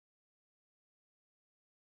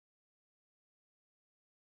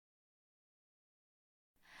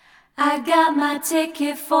I got my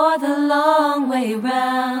ticket for the long way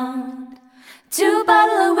round, 2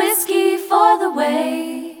 bottles of whiskey for the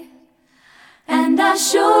way, and I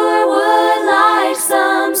sure would like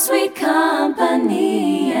some sweet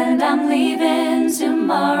company, and I'm leaving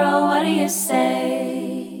tomorrow, what do you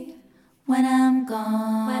say? When I'm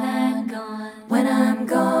gone, when I'm gone, when I'm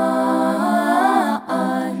gone,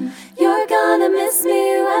 you're gonna miss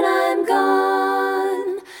me when I'm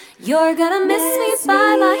gone. You're gonna miss me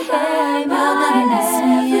by my hair, you're gonna miss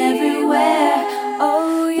me everywhere.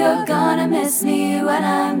 Oh, you're gonna miss me when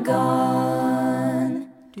I'm gone.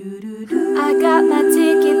 I got my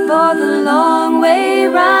ticket for the long way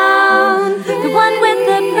round, the one with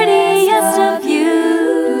the prettiest of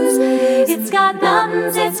views. It's got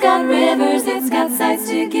mountains, it's got rivers, it's got sights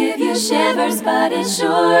to give you shivers, but it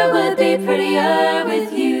sure would be prettier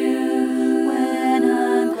with you. When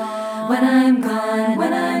I'm gone, when I'm gone,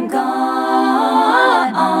 when I'm gone,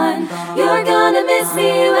 you're gonna miss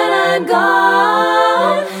me when I'm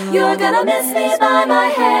gone. You're gonna miss me by my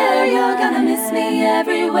hair, you're gonna miss me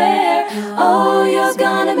everywhere. Oh, you're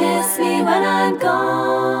gonna miss me when I'm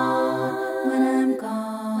gone. When I'm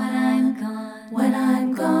gone, when I'm gone, when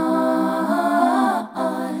I'm gone.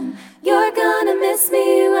 You're gonna miss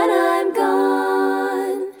me when I'm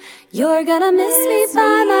gone. You're gonna miss me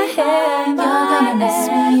by my hair, you're gonna miss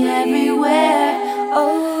me everywhere.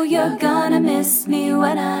 Oh, you're gonna miss me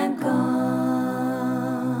when I'm gone.